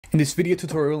In this video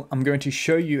tutorial, I'm going to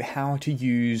show you how to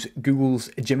use Google's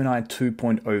Gemini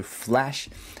 2.0 Flash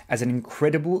as an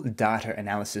incredible data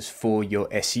analysis for your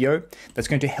SEO that's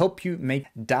going to help you make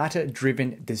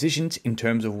data-driven decisions in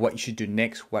terms of what you should do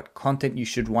next, what content you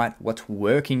should write, what's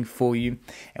working for you,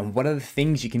 and what are the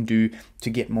things you can do to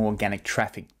get more organic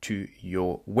traffic to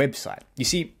your website. You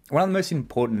see, one of the most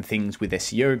important things with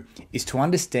SEO is to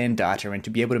understand data and to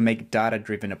be able to make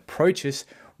data-driven approaches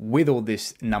with all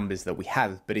these numbers that we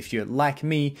have. But if you're like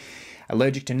me,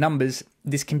 allergic to numbers,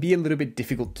 this can be a little bit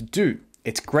difficult to do.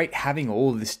 It's great having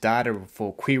all this data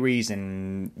for queries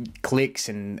and clicks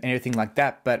and everything like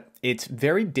that, but it's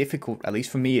very difficult, at least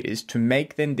for me it is, to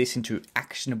make then this into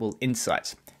actionable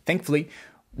insights. Thankfully,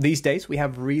 these days we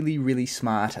have really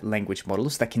smart language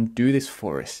models that can do this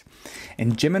for us.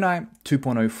 And Gemini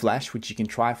 2.0 Flash, which you can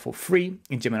try for free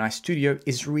in Gemini Studio,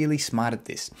 is really smart at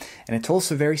this. And it's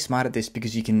also very smart at this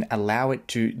because you can allow it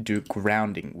to do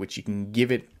grounding, which you can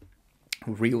give it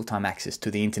real-time access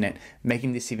to the internet,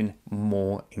 making this even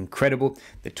more incredible.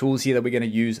 The tools here that we're going to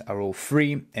use are all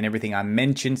free, and everything I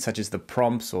mentioned, such as the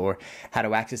prompts or how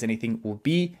to access anything, will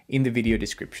be in the video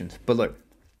descriptions below.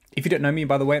 If you don't know me,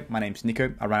 by the way, my name's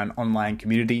Nico. I run an online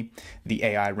community, the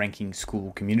AI Ranking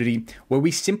School community, where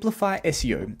we simplify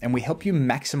SEO and we help you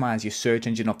maximize your search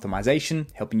engine optimization,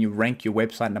 helping you rank your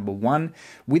website #1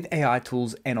 with AI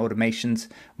tools and automations,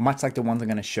 much like the ones I'm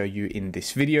going to show you in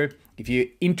this video. If you're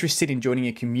interested in joining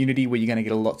a community where you're going to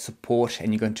get a lot of support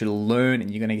and you're going to learn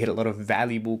and you're going to get a lot of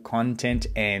valuable content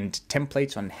and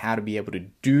templates on how to be able to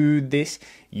do this,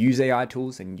 use AI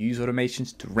tools and use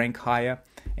automations to rank higher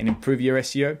and improve your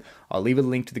SEO, I'll leave a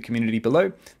link to the community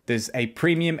below. There's a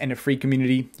premium and a free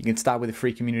community. You can start with a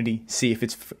free community, see if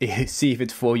it's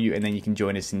for you, and then you can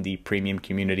join us in the premium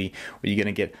community where you're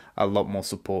going to get a lot more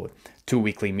support, 2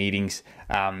 weekly meetings,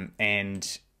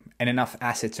 and enough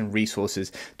assets and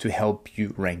resources to help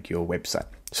you rank your website.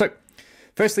 So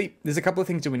firstly, there's a couple of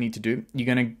things that we need to do.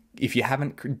 If you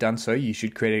haven't done so, you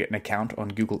should create an account on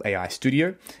Google AI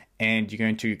Studio, and you're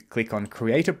going to click on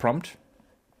Create a Prompt,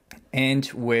 and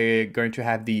we're going to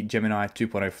have the Gemini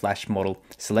 2.0 Flash model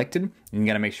selected. You're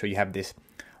going to make sure you have this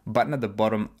button at the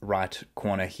bottom right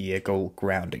corner here, go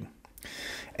grounding.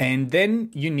 And then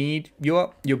you need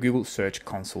your Google Search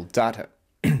Console data.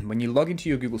 When you log into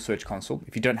your Google Search Console,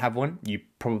 if you don't have one, you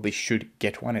probably should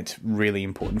get one. It's really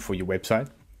important for your website.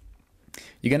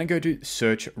 You're going to go to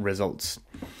Search Results.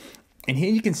 And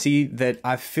here you can see that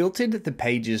I've filtered the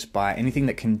pages by anything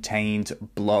that contains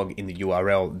blog in the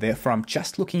URL. Therefore, I'm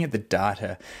just looking at the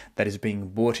data that is being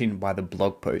brought in by the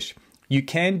blog post. You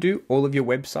can do all of your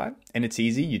website, and it's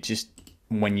easy.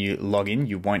 When you log in,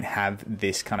 you won't have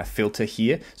this kind of filter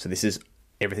here. So this is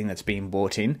everything that's being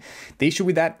brought in. The issue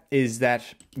with that is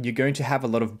that you're going to have a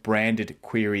lot of branded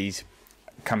queries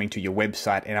coming to your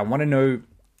website, and I want to know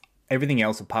everything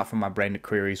else apart from my branded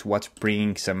queries, what's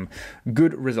bringing some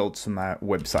good results to my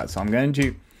website. So I'm going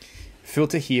to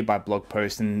filter here by blog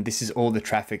post, and this is all the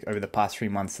traffic over the past 3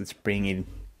 months that's being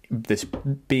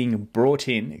brought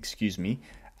in,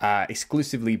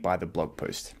 exclusively by the blog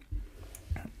post.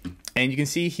 And you can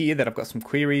see here that I've got some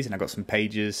queries and I've got some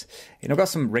pages and I've got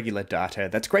some regular data.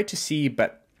 That's great to see,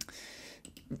 but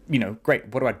great,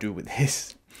 what do I do with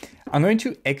this? I'm going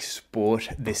to export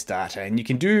this data, and you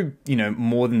can do,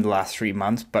 more than the last 3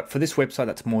 months, but for this website,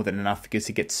 that's more than enough because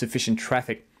it gets sufficient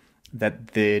traffic that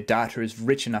the data is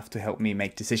rich enough to help me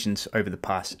make decisions over the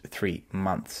past 3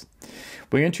 months.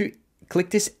 We're going to click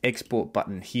this export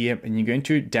button here, and you're going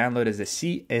to download as a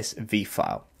CSV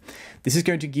file. This is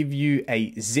going to give you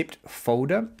a zipped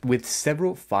folder with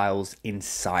several files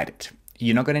inside it.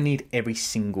 You're not going to need every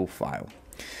single file.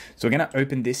 So we're going to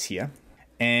open this here.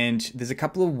 And there's a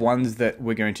couple of ones that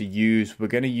we're going to use. We're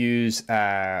going to use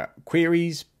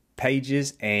queries,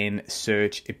 pages, and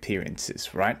search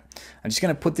appearances, right? I'm just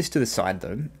going to put this to the side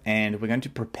though, and we're going to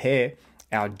prepare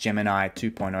our Gemini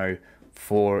 2.0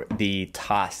 for the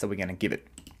task that we're going to give it.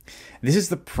 This is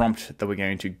the prompt that we're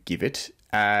going to give it.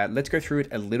 Let's go through it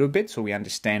a little bit so we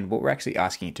understand what we're actually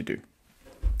asking it to do.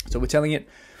 So we're telling it,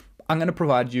 I'm going to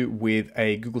provide you with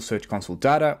a Google Search Console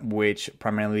data, which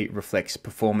primarily reflects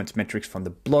performance metrics from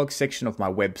the blog section of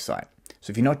my website.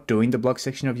 So if you're not doing the blog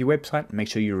section of your website, make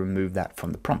sure you remove that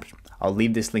from the prompt. I'll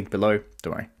leave this link below,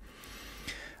 don't worry.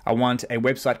 I want a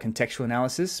website contextual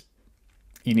analysis.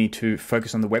 You need to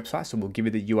focus on the website, so we'll give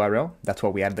you the URL. That's why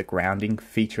we added the grounding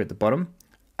feature at the bottom.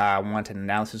 I want an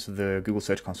analysis of the Google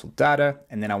Search Console data,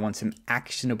 and then I want some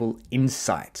actionable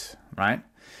insights, right?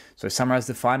 So summarize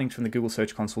the findings from the Google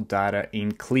Search Console data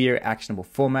in clear, actionable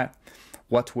format,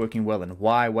 what's working well and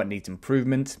why, what needs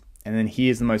improvement. And then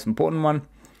here's the most important one,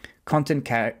 Content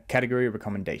category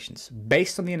recommendations.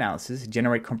 Based on the analysis,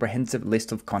 generate comprehensive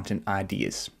list of content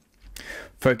ideas.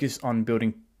 Focus on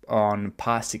building on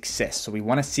past success. So we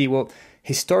want to see, well,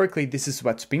 historically, this is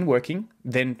what's been working.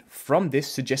 Then from this,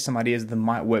 suggest some ideas that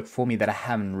might work for me that I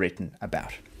haven't written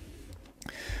about.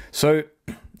 So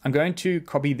I'm going to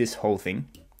copy this whole thing.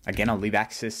 Again, I'll leave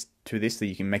access to this so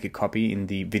you can make a copy in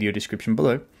the video description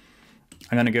below.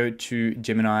 I'm going to go to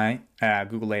Gemini,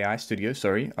 Google AI Studio,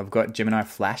 sorry. I've got Gemini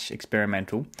Flash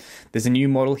Experimental. There's a new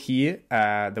model here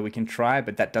that we can try,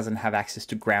 but that doesn't have access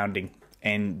to grounding.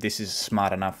 And this is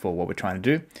smart enough for what we're trying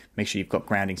to do. Make sure you've got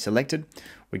grounding selected.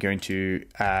 We're going to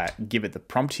give it the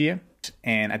prompt here.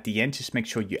 And at the end, just make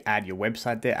sure you add your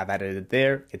website there. I've added it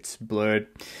there. It's blurred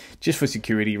just for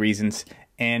security reasons.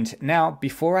 And now,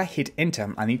 before I hit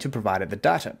enter, I need to provide it the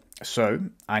data. So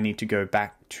I need to go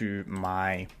back to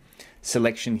my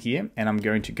selection here, and I'm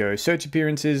going to go search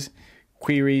appearances,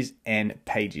 queries, and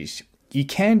pages. You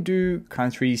can do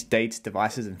countries, dates,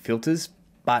 devices, and filters,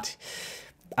 but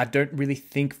I don't really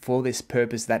think for this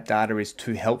purpose that data is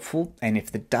too helpful. And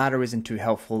if the data isn't too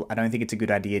helpful, I don't think it's a good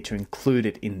idea to include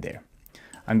it in there.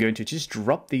 I'm going to just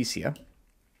drop these here,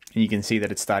 and you can see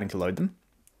that it's starting to load them.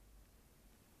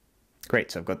 Great,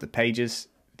 so I've got the pages,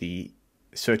 the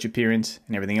search appearance,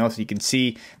 and everything else. You can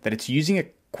see that it's using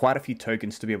quite a few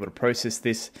tokens to be able to process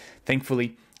this.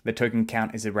 Thankfully, the token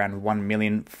count is around 1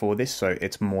 million for this, so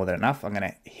it's more than enough. I'm going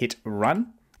to hit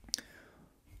run.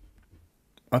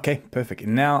 Okay, perfect.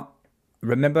 And now,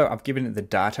 remember, I've given it the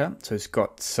data, so it's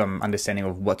got some understanding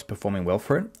of what's performing well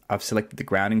for it. I've selected the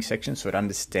grounding section, so it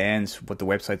understands what the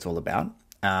website's all about.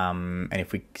 And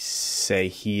if we say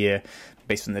here,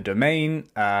 based on the domain,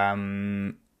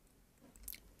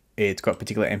 it's got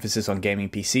particular emphasis on gaming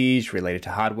PCs related to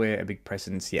hardware, a big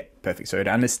presence. Yeah, perfect. So it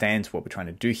understands what we're trying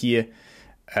to do here.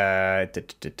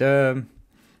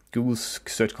 Google's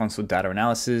Search Console data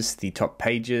analysis, the top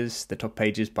pages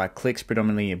by clicks,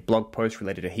 predominantly a blog post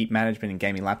related to heat management and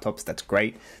gaming laptops. That's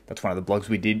great. That's one of the blogs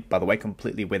we did, by the way,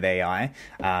 completely with AI,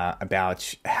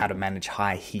 about how to manage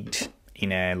high heat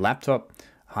in a laptop.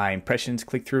 High impressions,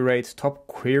 click-through rates, top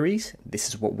queries. This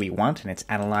is what we want, and it's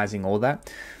analyzing all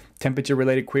that.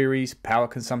 Temperature-related queries, power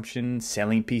consumption,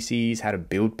 selling PCs, how to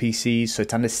build PCs. So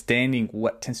it's understanding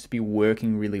what tends to be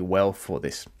working really well for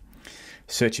this.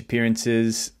 Search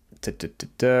appearances,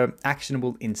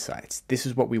 actionable insights. This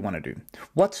is what we want to do.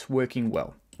 What's working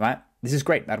well, right? This is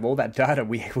great. Out of all that data,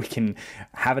 we can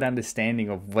have an understanding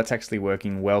of what's actually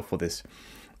working well for this.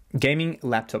 Gaming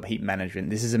laptop heat management.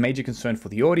 This is a major concern for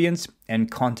the audience, and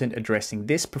content addressing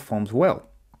this performs well.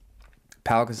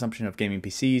 Power consumption of gaming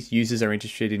PCs. Users are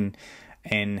interested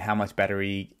in how much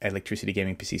battery electricity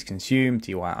gaming PCs consume,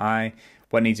 DIY.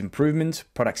 What needs improvement?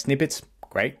 Product snippets,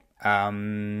 great.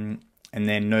 And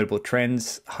then notable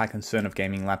trends, high concern of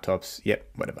gaming laptops, yep,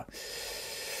 whatever.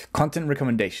 Content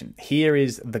recommendation. Here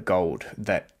is the gold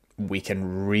that we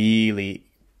can really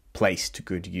place to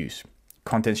good use.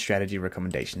 Content strategy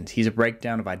recommendations. Here's a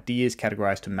breakdown of ideas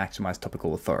categorized to maximize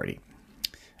topical authority.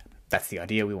 That's the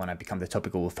idea. We want to become the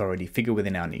topical authority figure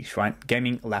within our niche, right?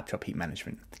 Gaming laptop heat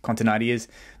management. Content ideas,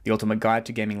 the ultimate guide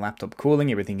to gaming laptop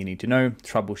cooling, everything you need to know.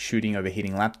 Troubleshooting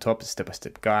overheating laptops,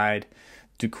 step-by-step guide.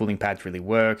 Do cooling pads really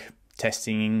work?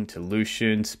 Testing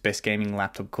solutions, best gaming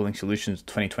laptop cooling solutions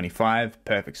 2025.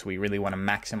 Perfect. So we really want to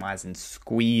maximize and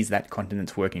squeeze that content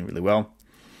that's working really well.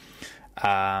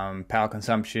 Power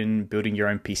consumption, building your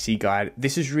own PC guide.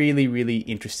 This is really, really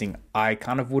interesting. I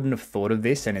kind of wouldn't have thought of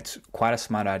this, and it's quite a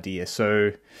smart idea.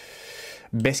 So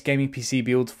best gaming PC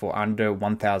builds for under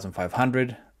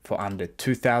 1,500, for under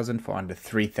 2,000, for under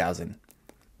 3,000.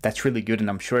 That's really good. And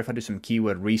I'm sure if I do some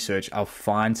keyword research, I'll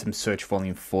find some search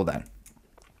volume for that.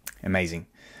 Amazing.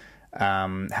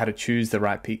 How to choose the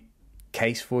right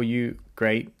case for you.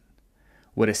 Great.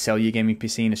 Where to sell your gaming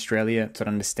PC in Australia, so it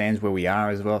understands where we are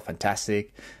as well.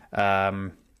 Fantastic. Yeah,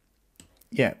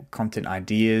 content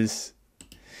ideas.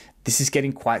 This is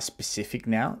getting quite specific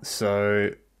now.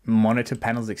 So monitor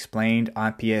panels explained,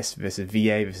 IPS versus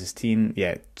VA versus tin.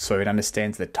 Yeah, so it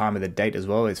understands the time of the date as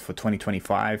well. It's for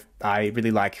 2025. I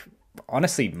really like,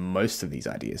 honestly, most of these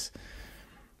ideas.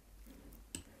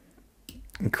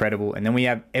 Incredible. And then we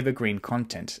have evergreen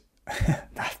content.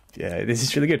 Yeah, this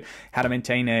is really good. How to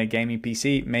maintain a gaming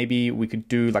PC. Maybe we could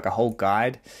do like a whole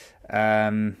guide.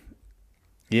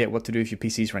 Yeah, what to do if your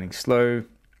PC is running slow.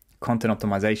 Content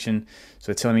optimization.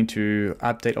 So it's telling me to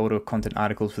update older content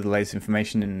articles with the latest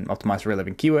information and optimize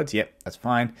relevant keywords. Yep, that's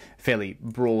fine. Fairly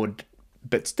broad,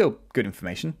 but still good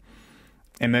information.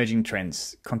 Emerging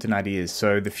trends, content ideas.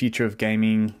 So the future of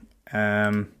gaming,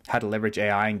 how to leverage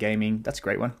AI in gaming. That's a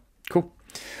great one. Cool.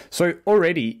 So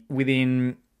already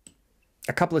within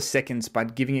a couple of seconds by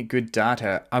giving it good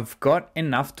data, I've got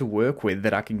enough to work with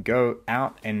that I can go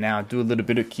out and now do a little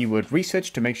bit of keyword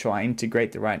research to make sure I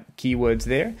integrate the right keywords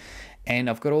there. And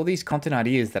I've got all these content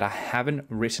ideas that I haven't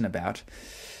written about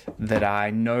that I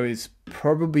know is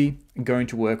probably going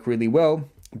to work really well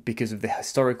because of the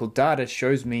historical data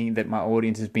shows me that my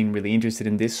audience has been really interested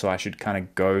in this, so I should kind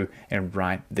of go and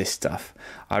write this stuff.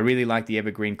 I really like the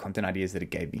evergreen content ideas that it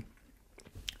gave me.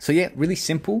 So yeah, really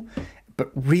simple,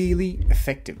 but really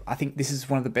effective. I think this is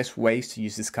one of the best ways to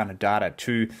use this kind of data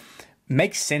to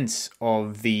make sense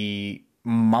of the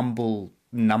mumble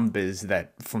numbers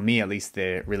that, for me at least,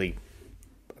 they're really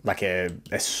like a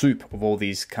soup of all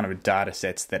these kind of data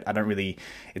sets that I don't really,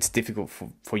 it's difficult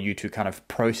for you to kind of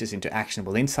process into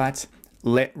actionable insights.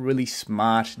 Let really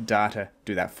smart data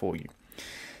do that for you.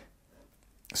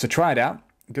 So try it out.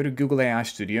 Go to Google AI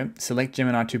Studio, select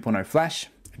Gemini 2.0 Flash,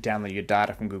 download your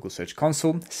data from Google Search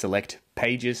Console, select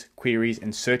pages, queries,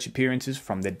 and search appearances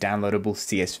from the downloadable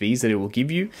CSVs that it will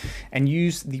give you, and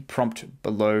use the prompt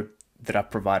below that I've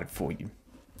provided for you.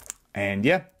 And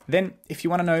yeah, then if you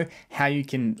want to know how you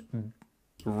can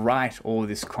write all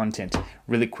this content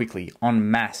really quickly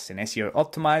en masse and SEO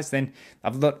optimized, then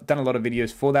I've done a lot of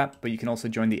videos for that, but you can also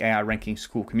join the AI Ranking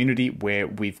School community where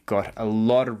we've got a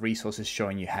lot of resources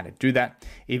showing you how to do that.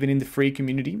 Even in the free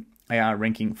community, AI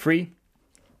Ranking Free,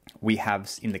 we have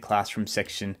in the classroom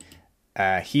section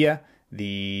here,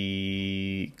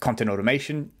 the content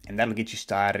automation, and that'll get you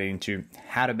started into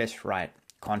how to best write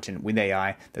content with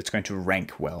AI that's going to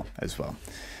rank well as well.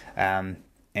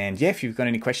 And yeah, if you've got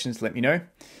any questions, let me know.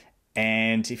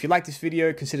 And if you like this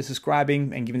video, consider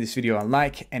subscribing and giving this video a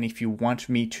like. And if you want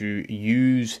me to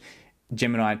use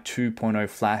Gemini 2.0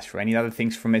 Flash or any other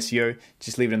things from SEO,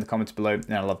 just leave it in the comments below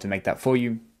and I'd love to make that for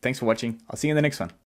you. Thanks for watching. I'll see you in the next one.